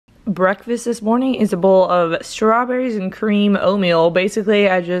Breakfast this morning is a bowl of strawberries and cream oatmeal. Basically,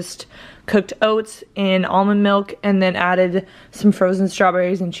 I just cooked oats in almond milk and then added some frozen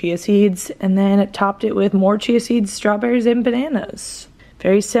strawberries and chia seeds, and then topped it with more chia seeds, strawberries, and bananas.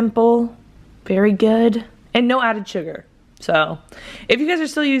 Very simple, very good, and no added sugar. So, if you guys are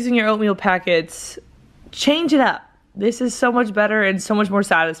still using your oatmeal packets, change it up. This is so much better and so much more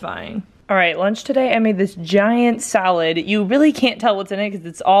satisfying. All right, lunch today, I made this giant salad. You really can't tell what's in it because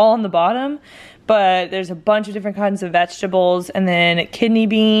it's all on the bottom, but there's a bunch of different kinds of vegetables, and then kidney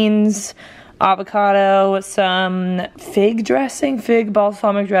beans, avocado, some fig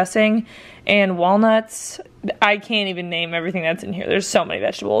balsamic dressing, and walnuts. I can't even name everything that's in here. There's so many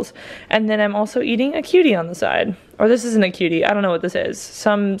vegetables. And then I'm also eating a cutie on the side. Or this isn't a cutie, I don't know what this is.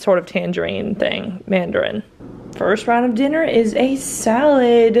 Some sort of tangerine thing, mandarin. First round of dinner is a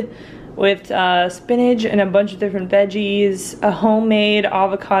salad with spinach and a bunch of different veggies, a homemade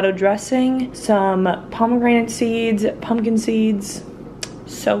avocado dressing, some pomegranate seeds, pumpkin seeds.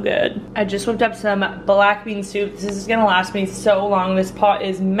 So good. I just whipped up some black bean soup. This is gonna last me so long. This pot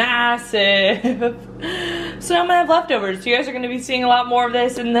is massive. So I'm gonna have leftovers. You guys are gonna be seeing a lot more of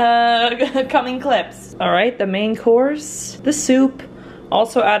this in the coming clips. All right, the main course, the soup.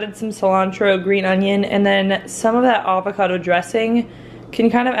 Also added some cilantro, green onion, and then some of that avocado dressing can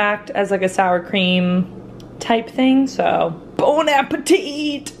kind of act as like a sour cream type thing, so bon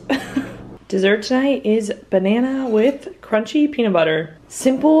appetit! Dessert tonight is banana with crunchy peanut butter.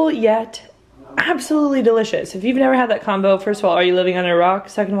 Simple yet absolutely delicious. If you've never had that combo, first of all, are you living under a rock?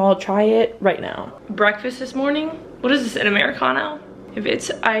 Second of all, try it right now. Breakfast this morning, what is this, an Americano? If it's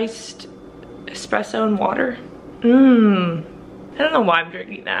iced espresso and water. I don't know why I'm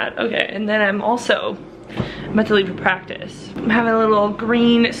drinking that. Okay, and then I'm about to leave for practice. I'm having a little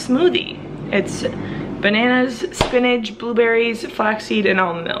green smoothie. It's bananas, spinach, blueberries, flaxseed, and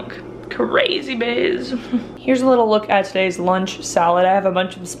almond milk. Crazy biz. Here's a little look at today's lunch salad. I have a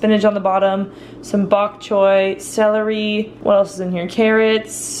bunch of spinach on the bottom, some bok choy, celery, what else is in here?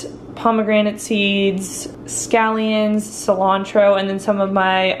 Carrots, pomegranate seeds, scallions, cilantro, and then some of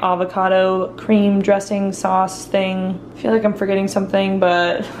my avocado cream dressing sauce thing. I feel like I'm forgetting something,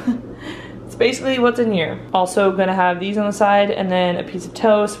 but it's basically what's in here. Also gonna have these on the side, and then a piece of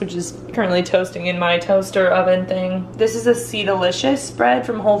toast, which is currently toasting in my toaster oven thing. This is a C-Delicious bread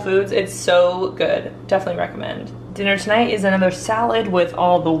from Whole Foods. It's so good. Definitely recommend. Dinner tonight is another salad with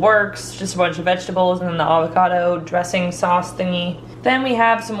all the works, just a bunch of vegetables and then the avocado dressing sauce thingy. Then we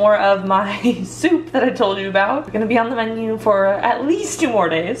have some more of my soup that I told you about. It's gonna be on the menu for at least 2 more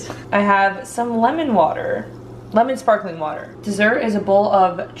days. I have some lemon sparkling water. Dessert is a bowl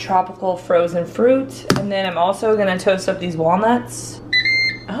of tropical frozen fruit, and then I'm also gonna toast up these walnuts.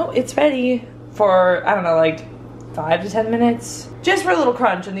 Oh, it's ready for, I don't know, like 5 to 10 minutes. Just for a little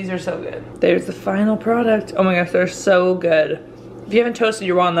crunch, and these are so good. There's the final product. Oh my gosh, they're so good. If you haven't toasted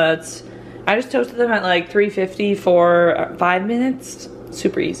your walnuts, I just toasted them at like 350 for 5 minutes.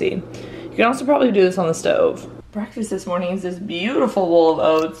 Super easy. You can also probably do this on the stove. Breakfast this morning is this beautiful bowl of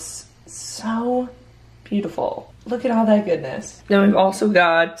oats. So beautiful. Look at all that goodness. Then we've also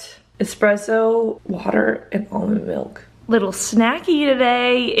got espresso, water, and almond milk. Little snacky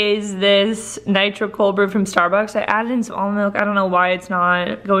today is this nitro cold brew from Starbucks. I added in some almond milk. I don't know why it's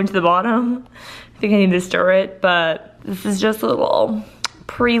not going to the bottom. I think I need to stir it, but this is just a little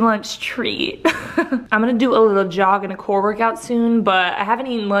pre-lunch treat. I'm gonna do a little jog and a core workout soon, but I haven't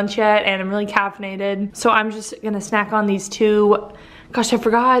eaten lunch yet and I'm really caffeinated. So I'm just gonna snack on these 2. Gosh, I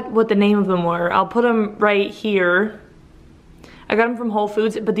forgot what the name of them were. I'll put them right here. I got them from Whole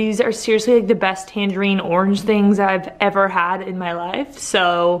Foods, but these are seriously like the best tangerine orange things I've ever had in my life.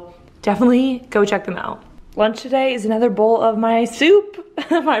 So definitely go check them out. Lunch today is another bowl of my soup,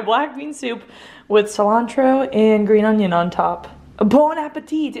 my black bean soup with cilantro and green onion on top. Bon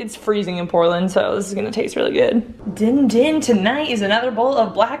appetit! It's freezing in Portland, so this is gonna taste really good. Din tonight is another bowl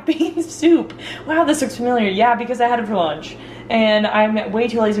of black bean soup. Wow, this looks familiar. Yeah, because I had it for lunch. And I'm way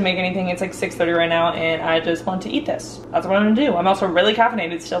too lazy to make anything. It's like 6:30 right now, and I just want to eat this. That's what I'm gonna do. I'm also really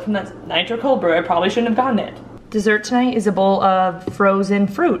caffeinated still from that nitro cold brew. I probably shouldn't have gotten it. Dessert tonight is a bowl of frozen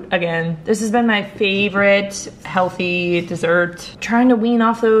fruit again. This has been my favorite healthy dessert. Trying to wean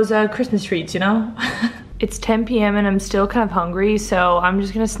off those Christmas treats, you know? It's 10 p.m. and I'm still kind of hungry, so I'm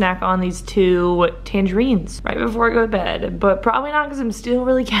just gonna snack on these 2 tangerines right before I go to bed. But probably not, because I'm still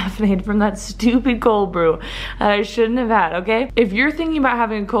really caffeinated from that stupid cold brew that I shouldn't have had, okay? If you're thinking about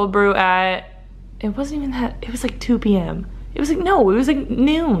having a cold brew at, it wasn't even that, it was like 2 p.m. It was like, no, it was like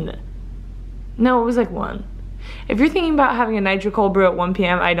noon. No, it was like 1. If you're thinking about having a nitro cold brew at 1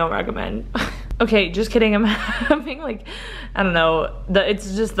 p.m., I don't recommend. Okay, just kidding. I'm having like, I don't know,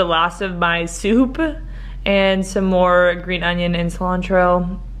 it's just the last of my soup and some more green onion and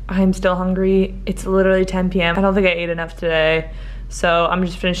cilantro. I'm still hungry. It's literally 10 p.m. I don't think I ate enough today. So I'm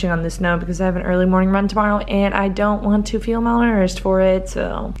just finishing on this note because I have an early morning run tomorrow and I don't want to feel malnourished for it,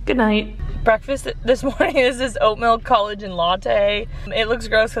 so good night. Breakfast this morning is this oat milk collagen latte. It looks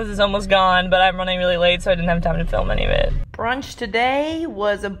gross because it's almost gone, but I'm running really late so I didn't have time to film any of it. Brunch today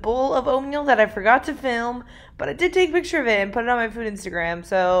was a bowl of oatmeal that I forgot to film, but I did take a picture of it and put it on my food Instagram,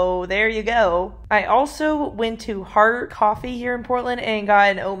 so there you go. I also went to Heart Coffee here in Portland and got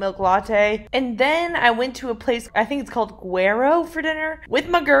an oat milk latte. And then I went to a place, I think it's called Guero, for dinner with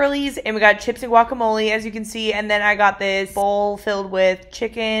my girlies, and we got chips and guacamole, as you can see. And then I got this bowl filled with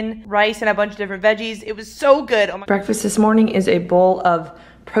chicken, rice, and a bunch of different veggies. It was so good. Oh my. Breakfast this morning is a bowl of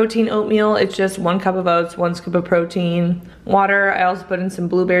protein oatmeal. It's just 1 cup of oats, 1 scoop of protein, water. I also put in some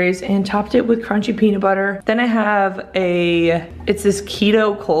blueberries and topped it with crunchy peanut butter. Then I have it's this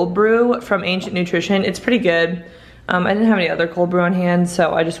keto cold brew from Ancient Nutrition. It's pretty good. I didn't have any other cold brew on hand,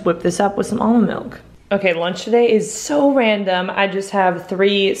 so I just whipped this up with some almond milk. Okay, lunch today is so random. I just have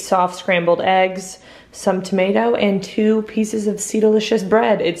 3 soft scrambled eggs, some tomato, and 2 pieces of Sea-Delicious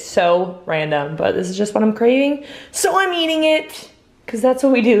bread. It's so random, but this is just what I'm craving, so I'm eating it. Because that's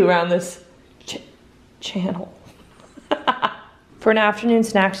what we do around this channel. For an afternoon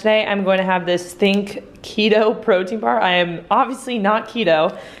snack today, I'm going to have this Think Keto protein bar. I am obviously not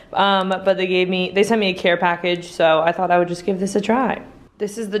keto, but they sent me a care package, so I thought I would just give this a try.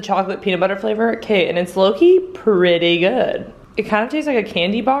 This is the chocolate peanut butter flavor, okay, and it's low-key pretty good. It kind of tastes like a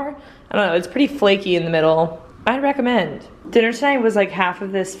candy bar. I don't know, it's pretty flaky in the middle. I'd recommend. Dinner tonight was like half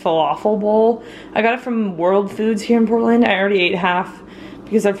of this falafel bowl. I got it from World Foods here in Portland. I already ate half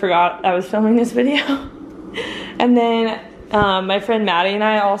because I forgot I was filming this video. And then my friend Maddie and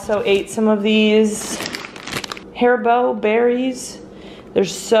I also ate some of these Haribo berries. They're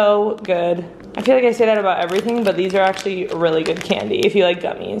so good. I feel like I say that about everything, but these are actually really good candy if you like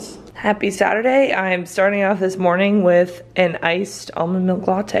gummies. Happy Saturday. I'm starting off this morning with an iced almond milk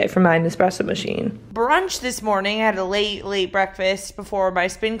latte from my Nespresso machine. Brunch this morning, I had a late breakfast before my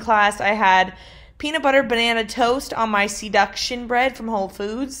spin class. I had peanut butter banana toast on my Seduction bread from Whole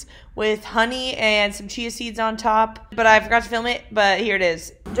Foods with honey and some chia seeds on top. But I forgot to film it, but here it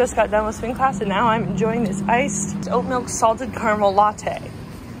is. Just got done with spin class and now I'm enjoying this iced oat milk salted caramel latte.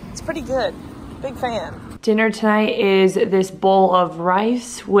 It's pretty good. Big fan. Dinner tonight is this bowl of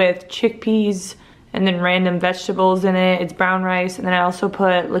rice with chickpeas and then random vegetables in it. It's brown rice, and then I also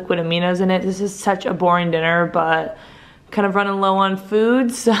put liquid aminos in it. This is such a boring dinner, but I'm kind of running low on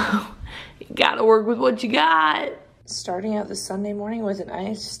food, so you gotta work with what you got. Starting out this Sunday morning with an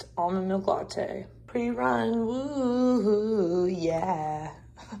iced almond milk latte. Pre-run, woo, yeah.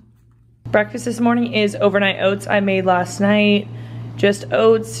 Breakfast this morning is overnight oats I made last night. Just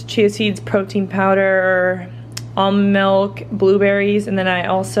oats, chia seeds, protein powder, almond milk, blueberries, and then I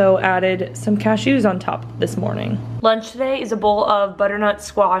also added some cashews on top this morning. Lunch today is a bowl of butternut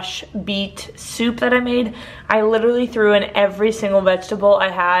squash beet soup that I made. I literally threw in every single vegetable I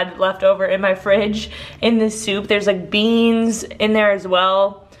had left over in my fridge in this soup. There's like beans in there as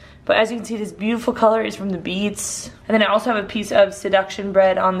well. But as you can see, this beautiful color is from the beets. And then I also have a piece of Seduction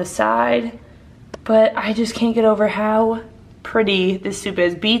bread on the side. But I just can't get over how pretty this soup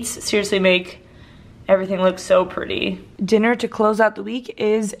is. Beets seriously make everything look so pretty. Dinner to close out the week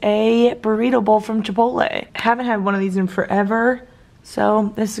is a burrito bowl from Chipotle. Haven't had one of these in forever,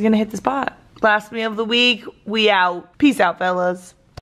 so this is gonna hit the spot. Last meal of the week, we out. Peace out, fellas.